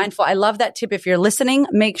being mindful. I love that tip. If you're listening,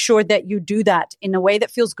 make sure that you do that in a way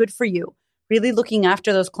that feels good for you. Really looking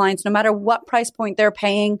after those clients, no matter what price point they're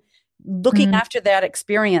paying, looking after that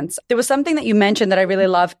experience. There was something that you mentioned that I really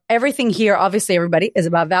love. Everything here, obviously, everybody, is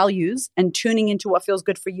about values and tuning into what feels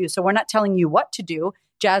good for you. So we're not telling you what to do.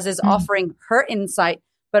 Jazze is offering her insight,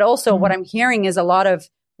 but also what I'm hearing is a lot of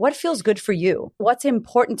what feels good for you? What's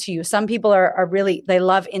important to you? Some people are really, they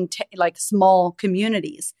love like small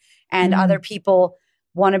communities, and other people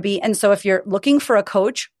want to be. And so if you're looking for a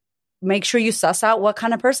coach, make sure you suss out what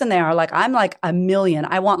kind of person they are. Like I'm like a million.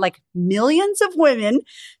 I want like millions of women.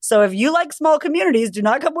 So if you like small communities, do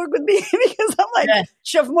not come work with me because I'm like,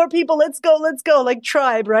 shove more people. Let's go. Like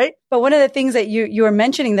tribe, right? But one of the things that you were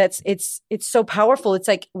mentioning it's so powerful. It's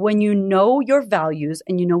like when you know your values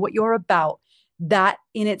and you know what you're about, that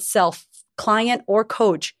in itself, client or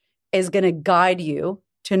coach, is going to guide you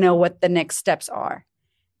to know what the next steps are.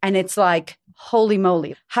 And it's like, holy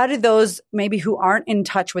moly. How do those maybe who aren't in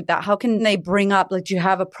touch with that, how can they bring up, like, do you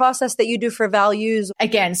have a process that you do for values?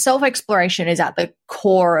 Again, self-exploration is at the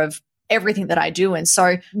core of everything that I do. And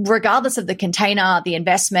so regardless of the container, the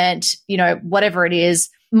investment, whatever it is,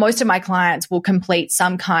 most of my clients will complete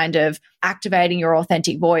some kind of activating your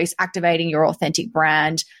authentic voice, activating your authentic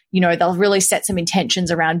brand. They'll really set some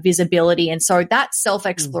intentions around visibility. And so that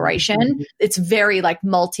self-exploration, it's very like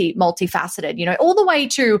multifaceted, all the way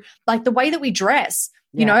to like the way that we dress,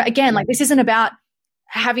 again, like this isn't about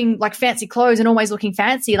having like fancy clothes and always looking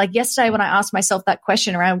fancy. Like yesterday when I asked myself that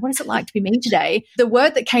question around what is it like to be me today, the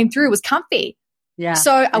word that came through was comfy. Yeah.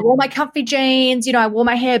 So I wore my comfy jeans, I wore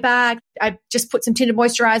my hair back. I just put some tinted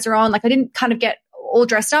moisturizer on. Like I didn't kind of get all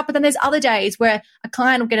dressed up. But then there's other days where a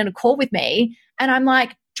client will get in a call with me and I'm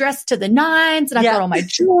like dressed to the nines and I've got all my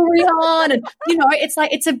jewelry on. And, it's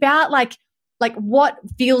like, it's about like what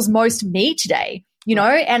feels most me today,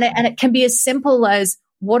 and it can be as simple as,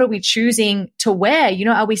 what are we choosing to wear?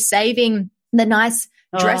 Are we saving the nice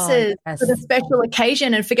dresses for the special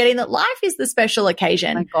occasion and forgetting that life is the special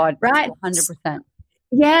occasion? Oh my God, right? 100%.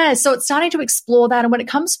 Yeah. So it's starting to explore that. And when it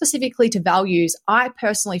comes specifically to values, I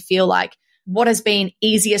personally feel like what has been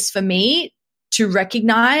easiest for me to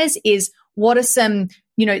recognize is what are some,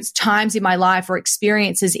 times in my life or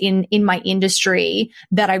experiences in my industry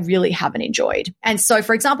that I really haven't enjoyed. And so,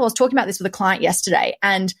 for example, I was talking about this with a client yesterday,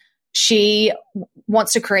 and she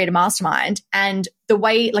wants to create a mastermind, and the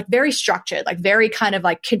way, like very structured, like very kind of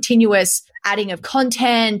like continuous adding of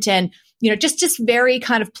content and, just very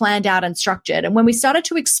kind of planned out and structured. And when we started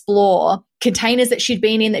to explore containers that she'd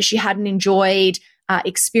been in that she hadn't enjoyed,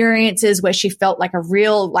 experiences where she felt like a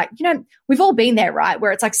real, like, we've all been there, right?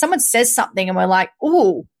 Where it's like someone says something and we're like,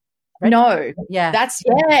 oh, no,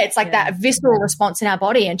 it's like that visceral response in our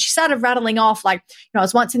body. And she started rattling off like, I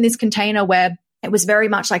was once in this container where it was very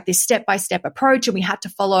much like this step-by-step approach, and we had to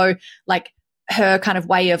follow like her kind of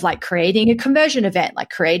way of like creating a conversion event, like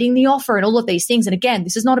creating the offer and all of these things. And again,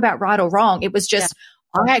 this is not about right or wrong. It was just,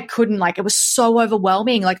 I couldn't, like, it was so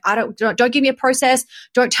overwhelming. Like, don't give me a process.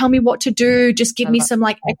 Don't tell me what to do. Just give me some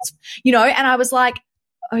like, and I was like,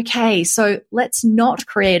 okay, so let's not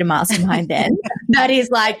create a mastermind then. That is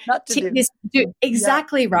like, tick this, do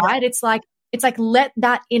exactly right. It's like, let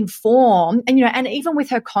that inform. And, and even with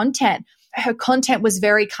her content was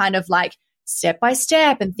very kind of like step by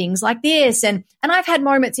step and things like this. And I've had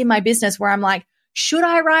moments in my business where I'm like, should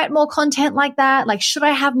I write more content like that? Like, should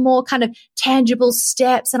I have more kind of tangible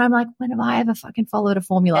steps? And I'm like, when have I ever fucking followed a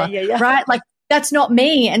formula? Right? Like, that's not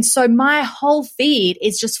me. And so my whole feed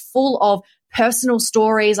is just full of personal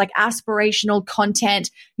stories, like aspirational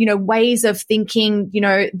content, ways of thinking,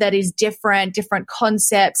 that is different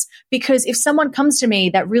concepts. Because if someone comes to me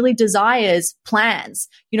that really desires plans,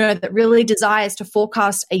 that really desires to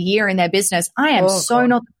forecast a year in their business, I am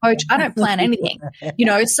not the coach. I don't plan anything,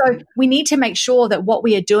 so we need to make sure that what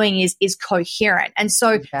we are doing is coherent. And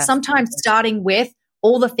so sometimes starting with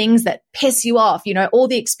all the things that piss you off, all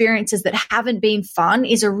the experiences that haven't been fun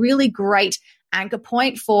is a really great anchor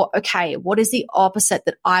point for, okay, what is the opposite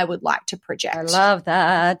that I would like to project? I love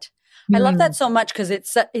that. I love that so much because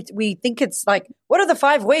we think it's like, what are the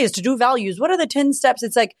 5 ways to do values? What are the 10 steps?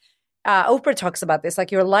 It's like, Oprah talks about this,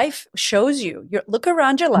 like your life shows you. Look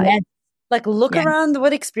around your life, like look around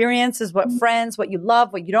what experiences, what friends, what you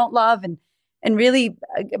love, what you don't love, and really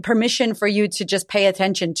permission for you to just pay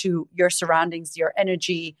attention to your surroundings, your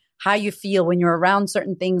energy, how you feel when you're around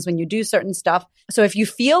certain things, when you do certain stuff. So if you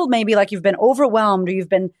feel maybe like you've been overwhelmed or you've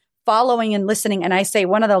been following and listening, and I say,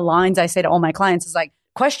 one of the lines I say to all my clients is like,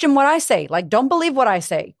 question what I say. Like, don't believe what I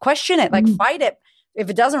say. Question it, like fight it.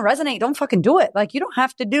 If it doesn't resonate, don't fucking do it. Like, you don't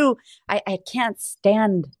have to do, I can't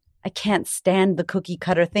stand the cookie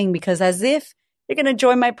cutter thing, because as if you're going to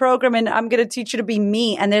join my program and I'm going to teach you to be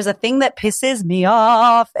me. And there's a thing that pisses me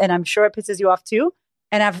off, and I'm sure it pisses you off too.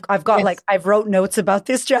 And I've got like, I've wrote notes about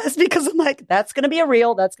this, Jazz, because I'm like, that's going to be a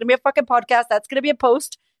reel. That's going to be a fucking podcast. That's going to be a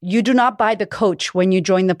post. You do not buy the coach when you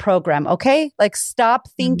join the program. Okay. Like, stop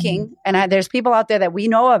thinking. And there's people out there that we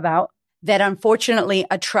know about that unfortunately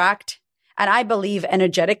attract. And I believe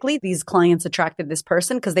energetically, these clients attracted this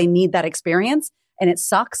person because they need that experience. And it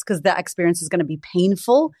sucks because that experience is going to be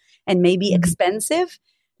painful and maybe expensive,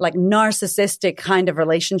 like narcissistic kind of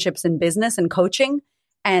relationships in business and coaching.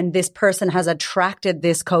 And this person has attracted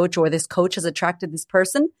this coach, or this coach has attracted this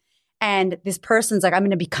person. And this person's like, I'm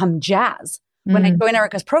going to become Jazz. When I join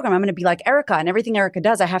Erica's program, I'm going to be like Erica, and everything Erica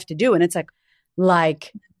does, I have to do. And it's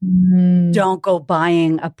like, don't go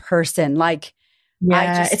buying a person. Like,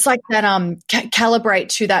 it's like that, calibrate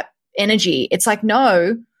to that energy. It's like,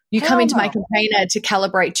 no, you come into my container to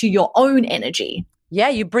calibrate to your own energy. Yeah.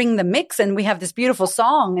 You bring the mix, and we have this beautiful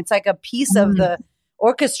song. It's like a piece of the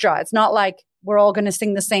orchestra. It's not like we're all going to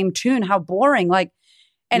sing the same tune. How boring. Like,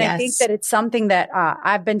 and I think that it's something that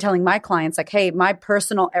I've been telling my clients, like, hey, my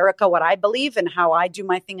personal Erica, what I believe and how I do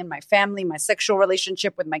my thing in my family, my sexual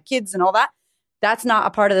relationship with my kids and all that, that's not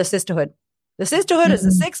a part of the sisterhood. The sisterhood is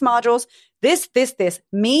the 6 modules. This.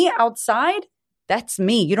 Me outside, that's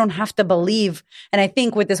me. You don't have to believe. And I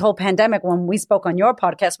think with this whole pandemic, when we spoke on your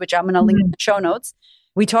podcast, which I'm going to link in the show notes,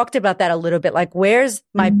 we talked about that a little bit. Like, where's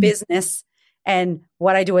my business and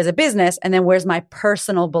what I do as a business? And then where's my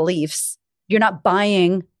personal beliefs? You're not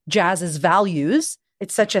buying Jazz's values.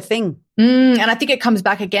 It's such a thing. And I think it comes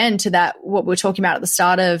back again to that, what we were talking about at the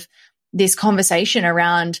start of this conversation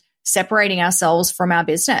around separating ourselves from our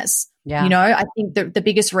business. Yeah. You know, I think the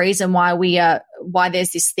biggest reason why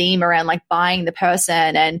there's this theme around like buying the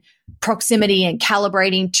person and proximity and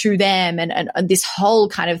calibrating to them and this whole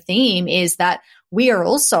kind of theme is that we are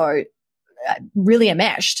also really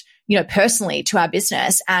enmeshed, you know, personally to our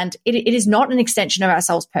business. And it is not an extension of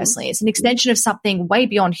ourselves personally. It's an extension of something way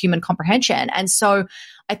beyond human comprehension. And so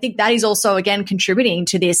I think that is also, again, contributing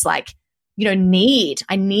to this, like, you know,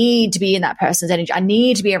 I need to be in that person's energy. I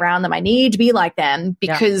need to be around them. I need to be like them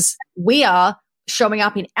because we are showing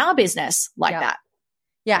up in our business like that.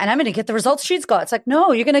 Yeah. And I'm going to get the results she's got. It's like,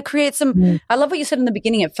 no, you're going to create some, I love what you said in the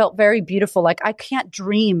beginning. It felt very beautiful. Like, I can't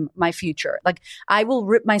dream my future. Like, I will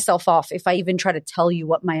rip myself off if I even try to tell you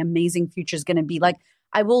what my amazing future is going to be. Like,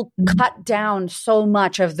 I will cut down so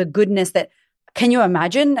much of the goodness that, can you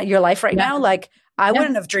imagine your life right now? Like, I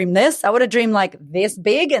wouldn't have dreamed this. I would have dreamed like this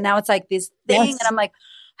big. And now it's like this thing. And I'm like,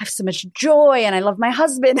 I have so much joy and I love my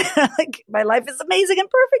husband. Like, my life is amazing and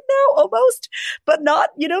perfect now, almost, but not,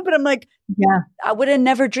 you know, but I'm like, I would have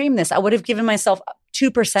never dreamed this. I would have given myself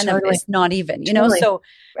 2% of this, not even, you know? So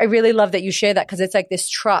I really love that you share that, because it's like this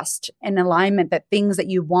trust and alignment that things that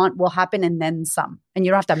you want will happen and then some, and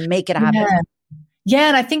you don't have to make it happen. Yeah.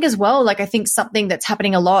 And I think as well, like, I think something that's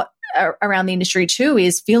happening a lot around the industry too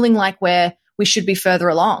is feeling like we should be further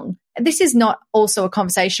along. And this is not also a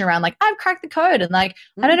conversation around like, I've cracked the code and like,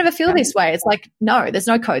 I don't ever feel this way. It's like, no, there's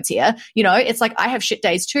no codes here. You know, it's like, I have shit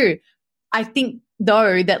days too. I think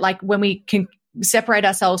though that like when we can separate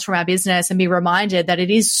ourselves from our business and be reminded that it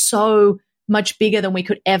is so much bigger than we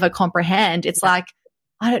could ever comprehend, it's like,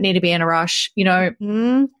 I don't need to be in a rush. You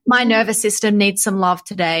know, my nervous system needs some love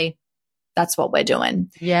today. That's what we're doing,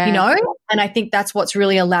 you know? And I think that's what's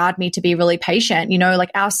really allowed me to be really patient. You know,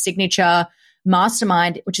 like our signature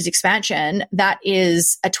mastermind, which is expansion, that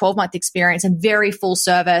is a 12-month experience and very full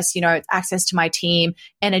service, you know, access to my team,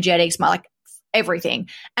 energetics, my like everything.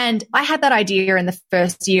 And I had that idea in the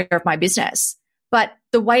first year of my business, but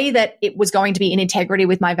the way that it was going to be in integrity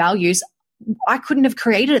with my values, I couldn't have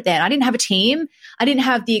created it then. I didn't have a team. I didn't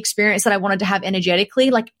have the experience that I wanted to have energetically.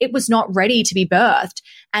 Like, it was not ready to be birthed.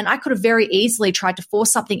 And I could have very easily tried to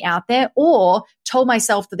force something out there or told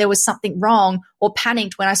myself that there was something wrong or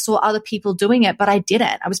panicked when I saw other people doing it. But I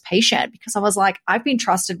didn't. I was patient because I was like, I've been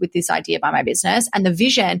trusted with this idea by my business, and the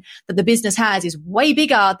vision that the business has is way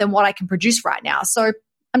bigger than what I can produce right now. So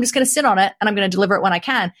I'm just going to sit on it and I'm going to deliver it when I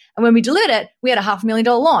can. And when we delivered it, we had a $500,000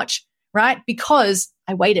 launch, right? Because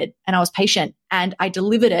I waited and I was patient and I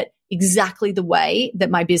delivered it exactly the way that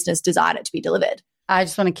my business desired it to be delivered. I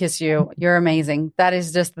just want to kiss you. You're amazing. That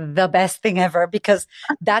is just the best thing ever, because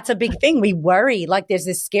that's a big thing. We worry, like there's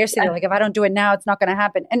this scarcity. Like, if I don't do it now, it's not going to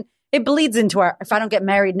happen. And it bleeds into if I don't get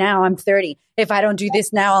married now, I'm 30. If I don't do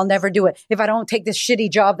this now, I'll never do it. If I don't take this shitty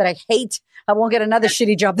job that I hate, I won't get another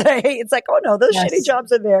shitty job that I hate. It's like, oh no, those shitty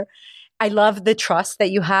jobs are there. I love the trust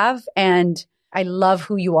that you have, and I love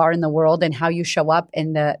who you are in the world and how you show up,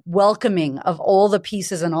 and the welcoming of all the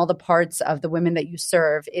pieces and all the parts of the women that you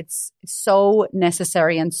serve. It's so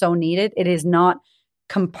necessary and so needed. It is not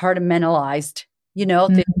compartmentalized, you know,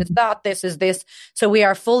 this is that, this is this. So we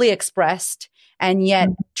are fully expressed, and yet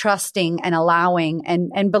trusting and allowing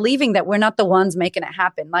and believing that we're not the ones making it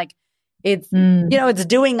happen. Like, it's, you know, it's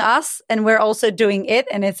doing us and we're also doing it.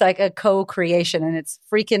 And it's like a co-creation, and it's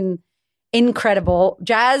freaking incredible.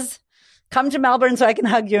 Jazze, come to Melbourne so I can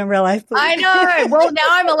hug you in real life, please. I know. Well, now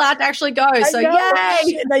I'm allowed to actually go. So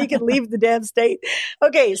yay. Now you can leave the damn state.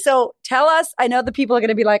 Okay. So tell us, I know the people are going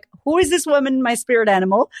to be like, who is this woman, my spirit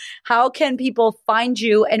animal? How can people find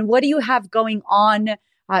you, and what do you have going on?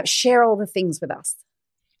 Share all the things with us.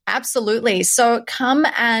 Absolutely. So come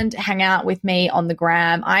and hang out with me on the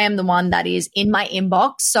gram. I am the one that is in my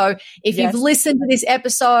inbox. So if you've listened to this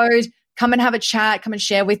episode, come and have a chat, come and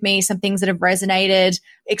share with me some things that have resonated,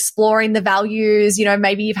 exploring the values. You know,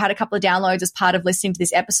 maybe you've had a couple of downloads as part of listening to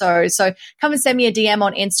this episode. So come and send me a DM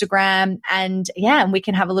on Instagram, and we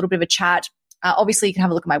can have a little bit of a chat. Obviously, you can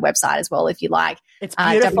have a look at my website as well if you like. It's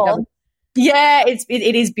beautiful.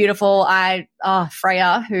 It is beautiful.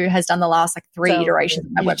 Freya, who has done the last like 3 iterations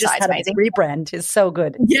of my website, is amazing. Rebrand is so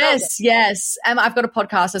good. Yes. And I've got a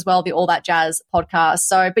podcast as well, the All That Jazz podcast.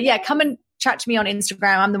 So, but come and chat to me on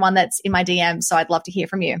Instagram. I'm the one that's in my DM, so I'd love to hear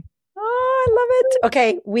from you. Oh, I love it.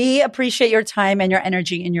 Okay. We appreciate your time and your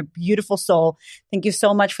energy and your beautiful soul. Thank you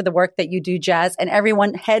so much for the work that you do, Jazze. And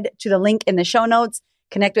everyone, head to the link in the show notes,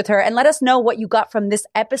 connect with her, and let us know what you got from this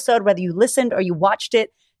episode, whether you listened or you watched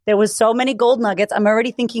it. There was so many gold nuggets. I'm already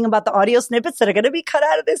thinking about the audio snippets that are going to be cut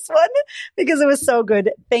out of this one because it was so good.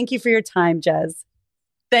 Thank you for your time, Jazze.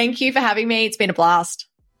 Thank you for having me. It's been a blast.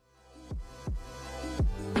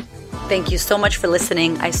 Thank you so much for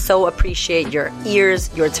listening. I so appreciate your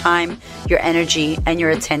ears, your time, your energy, and your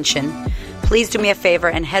attention. Please do me a favor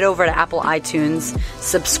and head over to Apple iTunes,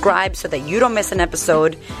 subscribe so that you don't miss an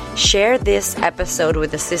episode, share this episode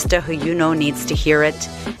with a sister who you know needs to hear it,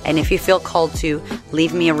 and if you feel called to,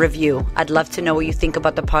 leave me a review. I'd love to know what you think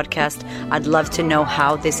about the podcast. I'd love to know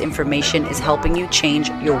how this information is helping you change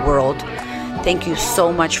your world. Thank you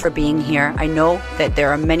so much for being here. I know that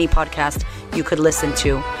there are many podcasts you could listen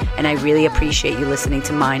to, and I really appreciate you listening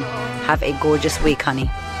to mine. Have a gorgeous week, honey.